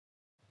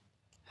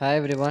Hi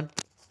everyone.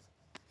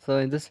 So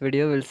in this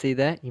video we'll see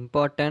the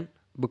important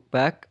book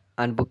back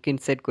and book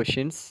inside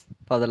questions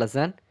for the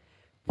lesson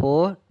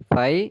 4,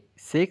 5,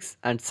 6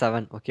 and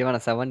 7. Okay,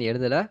 நான் 7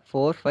 எழுதல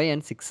 4, 5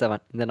 and 6, 7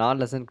 இந்த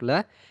 4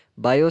 லெசனுக்குள்ள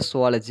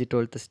Bio-zoology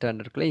 12th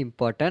ஸ்டாண்டர்டுக்குள்ள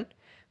important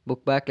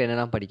book backல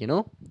என்னெல்லாம்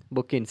படிக்கணும்,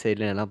 book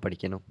insideல என்னெல்லாம்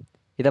படிக்கணும்,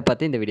 இதை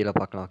பற்றி இந்த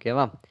வீடியோவில் பார்க்கலாம்.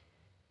 ஓகேவா?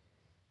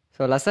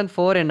 ஸோ லெசன்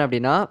 4 என்ன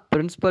அப்படின்னா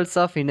principles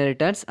of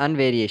inheritance and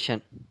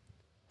variation.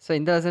 So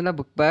இந்த லெசனில்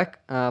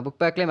புக்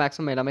பேக்லேயே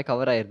மேக்ஸிமம் எல்லாமே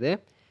கவர் ஆயிடுது.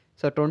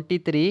 ஸோ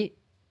 23,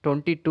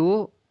 22,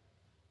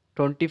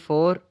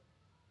 24,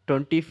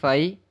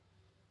 25,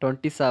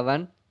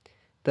 27,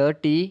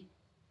 30,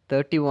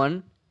 31,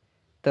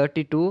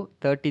 32,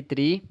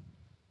 33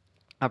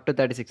 அப் டு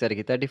 36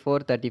 வரைக்கும்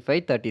 34,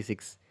 35,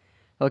 36.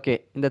 ஓகே,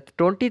 இந்த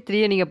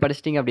 23 நீங்கள்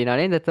படிச்சிட்டிங்க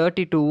அப்படின்னாலே இந்த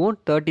 32வும்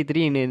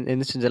 33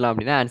 என்ன செஞ்சிடலாம்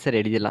அப்படின்னா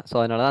ஆன்சர் எழுதிடலாம். ஸோ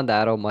அதனால தான் அந்த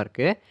ஆரோ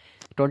மார்க்கு.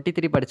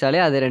 23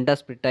 படித்தாலே அது ரெண்டாக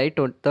ஸ்ப்ளிட் ஆகி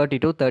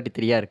 32,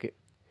 33 இருக்குது.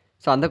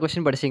 ஸோ அந்த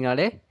கொஸ்டின்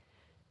படிச்சிங்கனாலே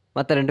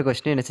மற்ற ரெண்டு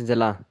கொஸ்டினும் என்ன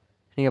செஞ்சிடலாம்,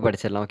 நீங்கள்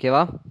படிச்சிடலாம்.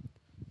 ஓகேவா?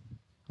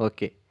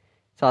 ஓகே,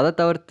 ஸோ அதை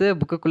தவிர்த்து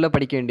புக்குக்குள்ளே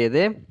படிக்க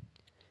வேண்டியது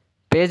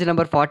பேஜ்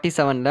நம்பர்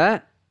 47ல்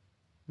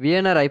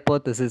வியனர்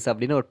ஹைப்போதசிஸ்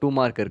அப்படின்னு ஒரு 2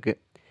 மார்க் இருக்குது.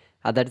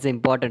 That's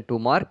important 2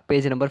 mark.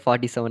 Page number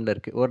 47ல்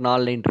இருக்குது. ஒரு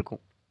 4 லைன்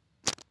இருக்கும்.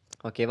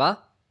 ஓகேவா?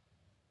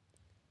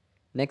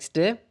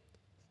 நெக்ஸ்ட்டு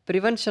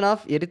ப்ரிவென்ஷன்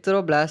ஆஃப்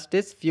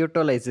எரித்ரோபிளாஸ்டிஸ்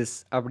ஃபியூட்டோலைசிஸ்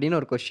அப்படின்னு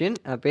ஒரு கொஷின்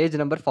பேஜ்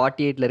நம்பர்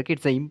 48ல் இருக்குது.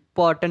 It's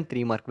important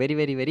 3 mark. Very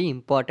very very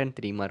important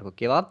 3 mark.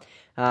 ஓகேவா?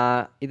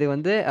 இது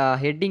வந்து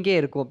ஹெட்டிங்கே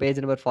இருக்கும். Page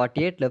number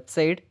 48 left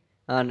side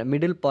and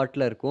middle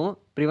பார்ட்டில் இருக்கும்.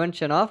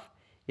 Prevention of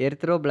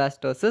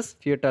erythroblastosis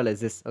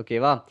ஃபியூட்டோலைசிஸ்.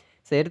 ஓகேவா?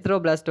 ஸோ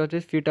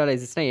எரித்ரோபிளாஸ்டோசிஸ்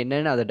ஃபியூட்டோலைசிஸ்னால்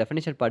என்னென்னு அதை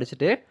டெஃபினிஷன்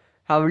படிச்சுட்டு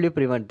how will you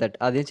prevent that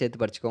அதையும்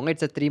சேர்த்து படிச்சுக்கோங்க.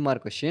 It's 3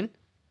 mark question.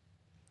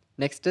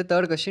 Next,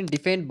 third question,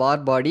 define bar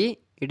body.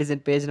 It is in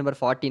page number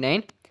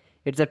 49.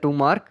 It's a 2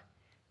 mark.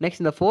 Next,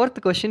 in the fourth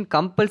question,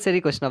 compulsory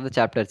question of the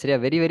chapter. சரியா?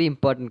 very very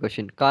important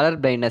question. Color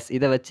blindness.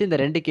 இதை வச்சு இந்த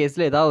ரெண்டு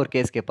கேஸில் ஏதாவது ஒரு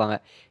case கேட்பாங்க.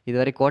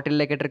 இதுவரை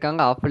குவார்டர்லில்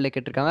கேட்டிருக்காங்க, ஆஃபர்லில்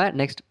கேட்டிருக்காங்க.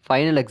 நெக்ஸ்ட்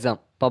ஃபைனல் எக்ஸாம்,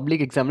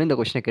 பப்ளிக் எக்ஸாம்னு இந்த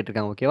கொஷினை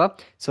கேட்டிருக்காங்க. ஓகேவா?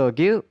 So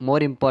give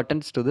more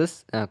importance to this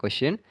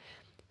question.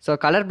 So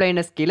colour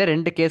blindness கீழே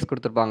ரெண்டு கேஸ்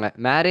கொடுத்துருப்பாங்க.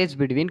 Marriage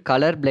between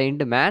colour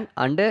blind man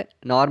and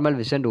normal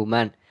விஷன்ட்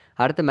woman.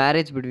 அடுத்து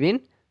marriage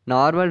between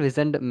normal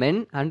விசன்ட் men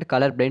and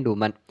colour blind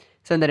woman.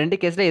 So இந்த ரெண்டு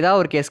கேஸில் ஏதாவது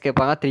ஒரு கேஸ்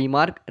கேட்பாங்க. 3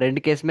 மார்க். ரெண்டு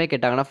கேஸுமே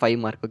கேட்டாங்கன்னா 5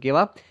 மார்க்.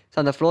 ஓகேவா? ஸோ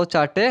அந்த ஃப்ளோ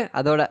சார்ட்டு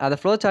அந்த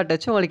ஃப்ளோ சார்ட்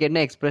வச்சு உங்களுக்கு என்ன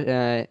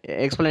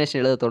எக்ஸ்ப்ளனேஷன்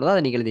எழுத தோணுதோ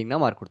அதை நீங்கள் எழுதிங்கன்னா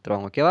மார்க்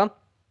கொடுத்துருவாங்க. ஓகேவா?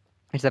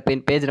 It's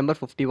page number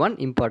 51,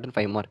 important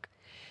 5 mark.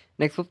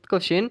 Next fifth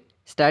question,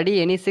 study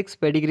any 6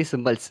 Pedigree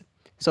symbols.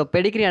 So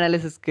Pedigree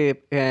அனாலிசிஸ்க்கு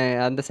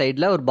அந்த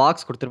சைடில் ஒரு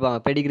பாக்ஸ்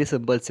கொடுத்துருப்பாங்க பெடிகிரி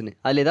சிம்பிள்ஸ்னு.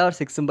 அதில் ஏதாவது ஒரு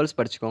 6 சிம்பிள்ஸ்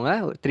படிச்சுக்கோங்க.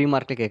 ஒரு 3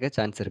 மார்க்கில் கேட்க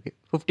சான்ஸ் இருக்குது.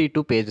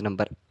 52 page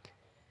number.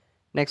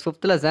 Next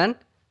fifth lesson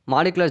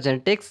molecular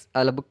genetics.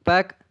 அதில் புக்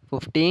பேக்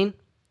 15,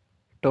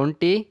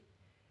 20,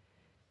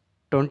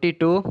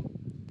 22,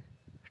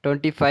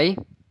 25,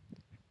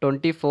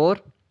 24,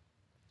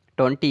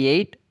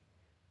 28,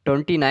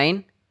 29,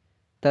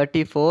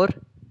 34,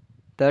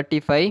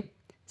 35,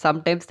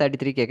 சம்டைம்ஸ்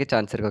 33 கேட்க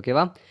சான்ஸ் இருக்குது.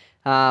 ஓகேவா?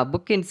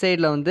 புக்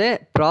இன்சைடில் வந்து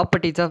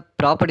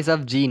properties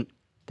of gene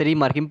 3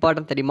 mark,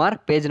 important 3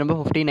 mark. Page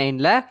number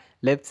 59ல்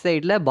left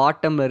சைடில்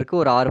பாட்டமில்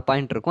இருக்குது ஒரு 6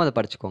 பாயிண்ட் இருக்கும், அதை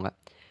படிச்சுக்கோங்க.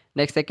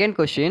 Next second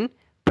question,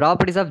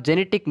 properties of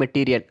genetic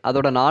material.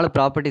 அதோட 4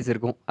 ப்ராப்பர்ட்டிஸ்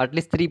இருக்கும்.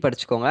 அட்லீஸ்ட் 3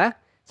 படிச்சுக்கோங்க.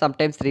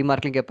 சம்டைம்ஸ் 3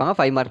 மார்க்லையும் கேட்பாங்க,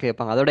 5 மார்க்லையும்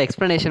கேட்பாங்க. அதோட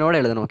எக்ஸ்ப்ளனேஷனோடு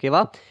எழுதணும்.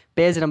 ஓகேவா?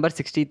 பேஜ் நம்பர்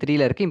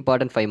 63ல் இருக்குது,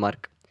 important 5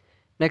 mark.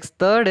 Next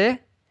third,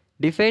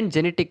 define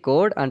genetic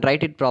code and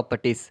right it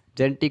properties.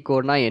 Genetic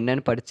கோட்னா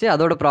என்னென்னு படித்து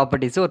அதோட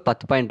ப்ராப்பர்ட்டிஸ் ஒரு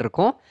 10 பாயிண்ட்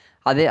இருக்கும்.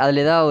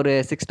 அதில் ஏதாவது ஒரு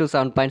 6 to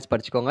 7 பாயிண்ட்ஸ்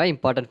படிச்சுக்கோங்க.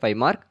 Important 5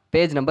 mark.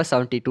 பேஜ் நம்பர்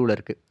 72ல்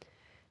இருக்குது.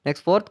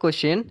 Next fourth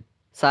question,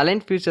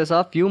 silent features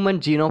of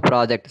human genome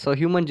project. So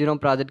human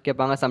genome project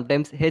கேட்பாங்க.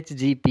 Sometimes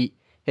HGP.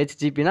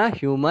 ஹெச்ஜிபினா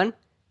human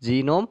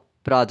genome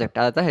project.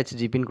 அதை தான்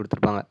ஹெச்ஜிபின்னு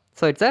கொடுத்துருப்பாங்க.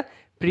 So it's a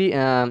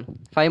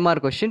 5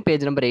 mark question.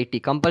 Page number 80.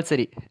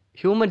 Compulsory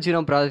human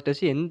genome project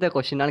வச்சு எந்த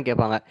கொஷினாலும்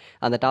கேட்பாங்க.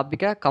 அந்த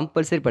டாப்பிக்கை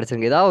கம்பல்சரி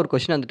படிச்சிருங்க. ஏதாவது ஒரு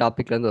கொஷின் அந்த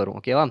டாப்பிக்லேருந்து வரும்.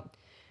 ஓகேவா?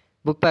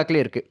 புக்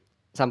பேக்லேயே இருக்குது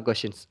some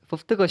questions.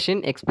 Fifth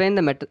question, explain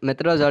the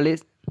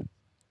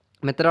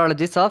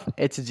methodologies of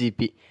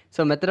HGP.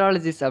 So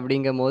methodologies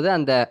அப்படிங்கும் போது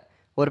அந்த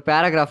ஒரு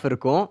பேராகிராஃப்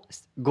இருக்கும்.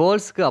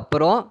 கோல்ஸ்க்கு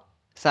அப்புறம்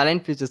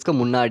சைலண்ட் ஃபியூச்சர்ஸ்க்கு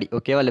முன்னாடி.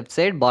 ஓகேவா? லெஃப்ட்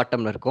சைடு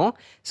பாட்டமில் இருக்கும்.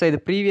 ஸோ இது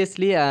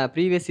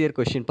ப்ரீவியஸ் இயர்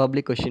கொஷின்,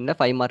 பப்ளிக் கொஷினில்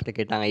 5 மார்க்கில்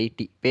கேட்டாங்க.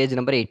 80 பேஜ்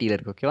நம்பர் 80ல்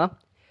இருக்குது. ஓகேவா?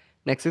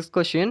 Next 6th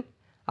question,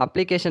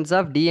 applications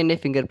of DNA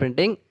finger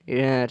printing.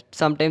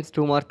 Sometimes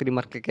 2 mark 3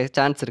 மார்க்கில் கேட்க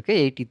சான்ஸ் இருக்குது.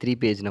 83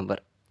 page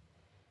number.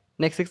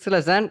 Next 6th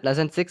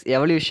lesson 6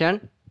 evolution.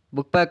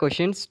 Book back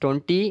questions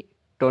 20,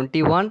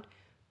 21,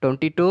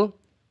 22,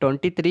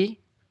 23,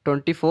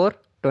 24,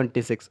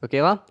 26.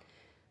 ஓகேவா?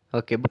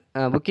 Okay,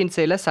 book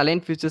இன்சைடில்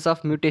silent features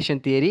of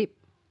mutation theory,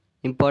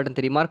 important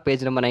 3 mark.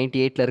 Page number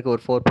 98ல் இருக்குது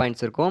ஒரு 4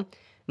 points இருக்கும்.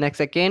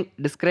 Next second,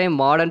 describe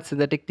modern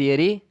synthetic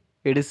theory.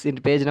 It is in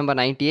page number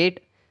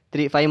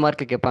 98, 5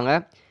 மார்க்கில் கேட்பாங்க.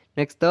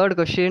 Next third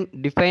question,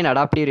 define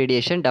adaptive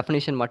radiation.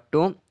 Definition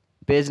மட்டும்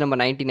page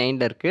number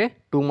 99ல் இருக்குது,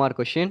 2 mark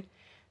question.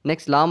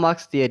 Next லா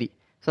marks theory.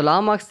 So லா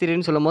marks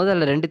தியரின்னு சொல்லும் போது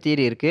அதில் 2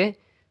 தியரி இருக்குது.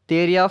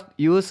 Theory of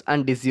use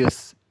and disuse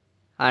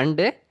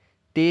and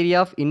theory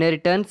of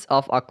inheritance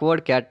of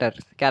acquired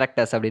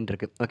characters அப்படின்ட்டு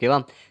இருக்கு. ஓகேவா?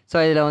 ஸோ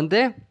இதில்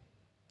வந்து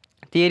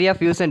theory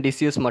of use and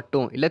disuse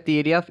மட்டும் இல்லை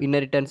theory of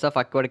inheritance of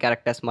acquired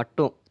characters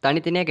மட்டும்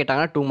தனித்தனியாக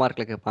கேட்டாங்கன்னா 2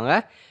 மார்க்கில் கேட்பாங்க.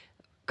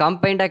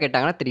 கம்பைண்டாக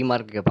கேட்டாங்கன்னா 3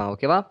 மார்க் கேட்பாங்க.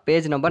 ஓகேவா?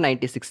 பேஜ் நம்பர்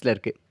 96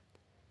 இருக்குது.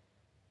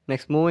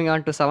 Next moving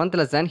on to 7th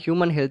lesson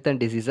human health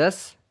and diseases.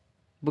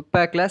 Book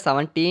பேக்கில்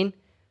 17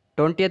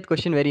 20th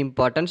question very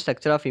important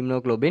structure of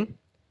haemoglobin.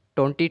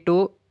 22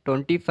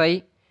 25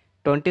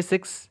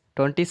 26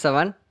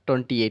 27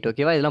 28.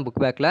 ஓகேவா? இதெல்லாம்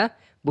புக் பேக்கில்.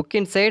 Book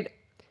inside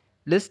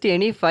list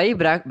any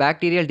 5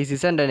 bacterial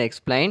disease and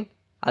explain.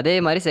 அதே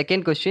மாதிரி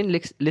second question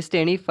list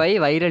any 5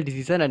 viral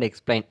diseases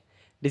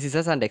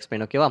and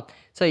explain. ஓகேவா?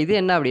 So இது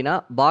என்ன அப்படின்னா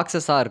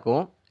பாக்ஸஸாக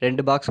இருக்கும்.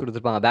 2 பாக்ஸ்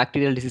கொடுத்துருப்பாங்க.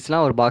 பாக்டீரியல்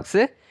டிசீஸ்லாம் ஒரு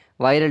பாக்ஸு,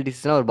 வைரல்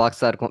டிசீஸ்லாம் ஒரு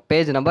பாக்ஸாக இருக்கும்.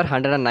 பேஜ் நம்பர்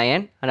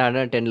 109 and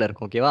 110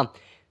 இருக்கும். ஓகேவா?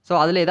 ஸோ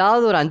அதில்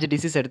ஏதாவது ஒரு 5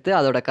 டிசீஸ் எடுத்து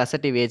அதோட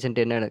காசிட்டிவ் ஏஜென்ட்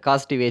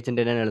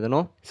என்னென்னு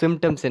எழுதணும்,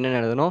 சிம்டம்ஸ் என்னென்னு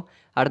எழுதணும்,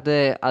 அடுத்து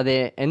அது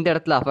எந்த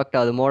இடத்துல அஃபெக்ட்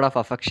ஆகுது, மோட் ஆஃப்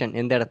அஃபெக்ஷன்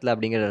எந்த இடத்துல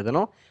அப்படிங்கிறது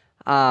எழுதணும்.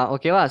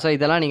 ஓகேவா? ஸோ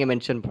இதெல்லாம் நீங்கள்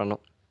மென்ஷன்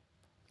பண்ணணும்.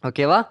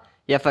 ஓகேவா?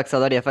 எஃபெக்ட்ஸ்,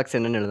 அதோட எஃபெக்ட்ஸ்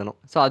என்னென்னு எழுதணும்.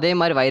 ஸோ அதே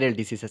மாதிரி வைரல்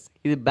டிசீசஸ்,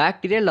 இது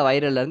பாக்டீரியல் இல்லை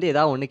வைரல்லேருந்து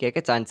ஏதாவது ஒன்று கேட்க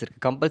சான்ஸ்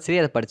இருக்குது. கம்பல்சரி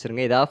அதை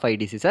படிச்சிருங்க. ஏதாவது 5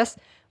 டிசீசஸ்.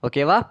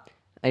 ஓகேவா?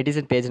 It is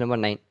in page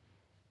number 9.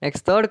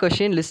 Next third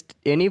question list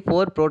any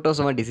 4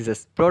 protozoan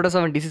diseases.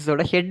 Protozoan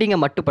டிசீஸோட ஹெட்டிங்கை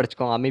மட்டும்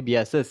படிச்சுக்கோங்க.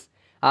 அமீபியாசிஸ்,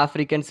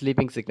 ஆஃப்ரிக்கன்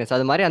ஸ்லீப்பிங் சிக்னஸ்,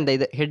 அது மாதிரி அந்த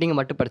இது ஹெட்டிங்கை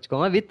மட்டும்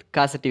படிச்சுக்கோங்க வித்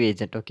காசிட்டிவ்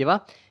ஏஜென்ட். ஓகேவா?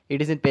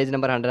 It is in page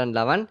number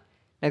 111.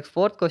 Next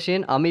fourth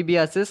question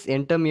amoebiasis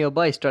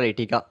என்டோமியோபா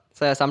ஹிஸ்டோலைட்டிகா.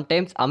 So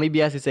sometimes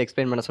amoebiasis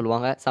explain பண்ண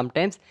சொல்லுவாங்க,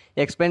 sometimes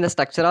explain the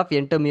structure of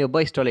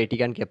என்டோமியோபா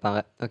ஹிஸ்டோலைட்டிகான்னு கேட்பாங்க.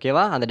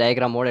 ஓகேவா? அந்த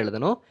டயக்ராமோடு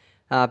எழுதணும்.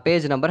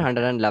 Page number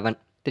 111,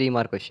 3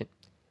 mark question.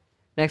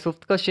 Next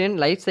fifth question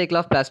life cycle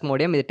of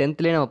plasmodium. இது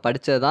 10th நம்ம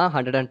படித்தது தான்,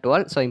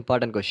 112. ஸோ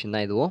இம்பார்ட்டன்ட் கொஸ்டின்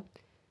தான் இதுவும்.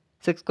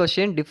 6th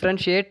question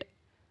differentiate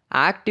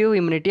active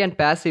immunity and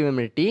passive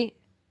immunity,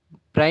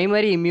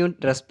 primary immune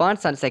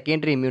response and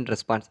secondary immune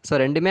response. So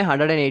ரெண்டுமே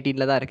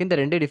 118 தான் இருக்குது. இந்த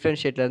 2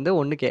 டிஃப்ரென்ஷியேட்லேருந்து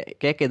ஒன்று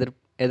கேட்க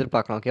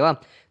எதிர்பார்க்கலாம். ஓகேவா?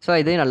 ஸோ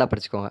இதையும் நல்லா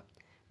படிச்சுக்கோங்க.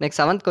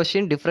 Next 7th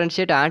question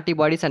differentiate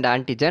antibodies and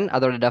antigen,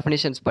 அதோட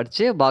டெஃபினிஷன்ஸ்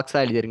படித்து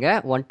பாக்ஸாக எழுதிருங்க.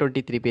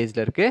 123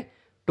 பேஜில் இருக்குது.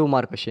 2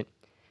 மார்க் கொஸ்டின்.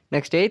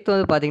 நெக்ஸ்ட் 8th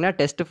வந்து பார்த்தீங்கன்னா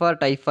test for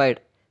typhoid.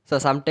 So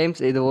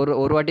sometimes இது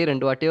ஒரு வாட்டியோ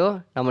 2 வாட்டியோ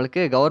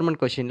நம்மளுக்கு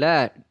கவர்மெண்ட் கொஷினில்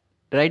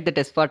ரைட் த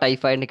டெஸ்ட் ஃபார்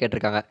டைஃபாய்டுன்னு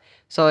கேட்டிருக்காங்க.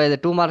 ஸோ இது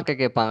 2 மார்க்கை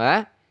கேட்பாங்க.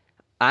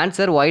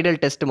 ஆன்சர் வைடல்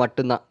டெஸ்ட்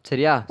மட்டும்தான்.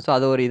 சரியா? ஸோ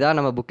அது ஒரு இதாக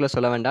நம்ம புக்கில்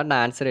சொல்ல வேண்டாம்,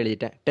 நான் ஆன்சர்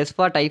எழுதிட்டேன். டெஸ்ட்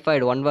ஃபார்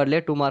டைஃபாய்டு 1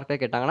 வேர்ட்லேயே 2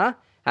 மார்க்கில் கேட்டாங்கன்னா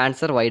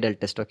ஆன்சர் வைடல்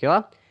டெஸ்ட். ஓகேவா?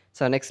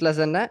 ஸோ நெக்ஸ்ட்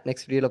லெசனை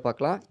நெக்ஸ்ட் வீடியோவில்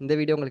பார்க்கலாம். இந்த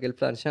வீடியோ உங்களுக்கு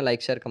ஹெல்ப்ஃபுல்லாக இருந்துச்சுன்னா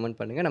லைக், ஷேர், கமெண்ட்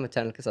பண்ணுங்கள். நம்ம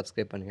சேனலுக்கு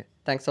சப்ஸ்கிரைப் பண்ணுங்கள்.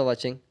 தேங்க்ஸ் ஃபார்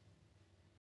வாட்சிங்.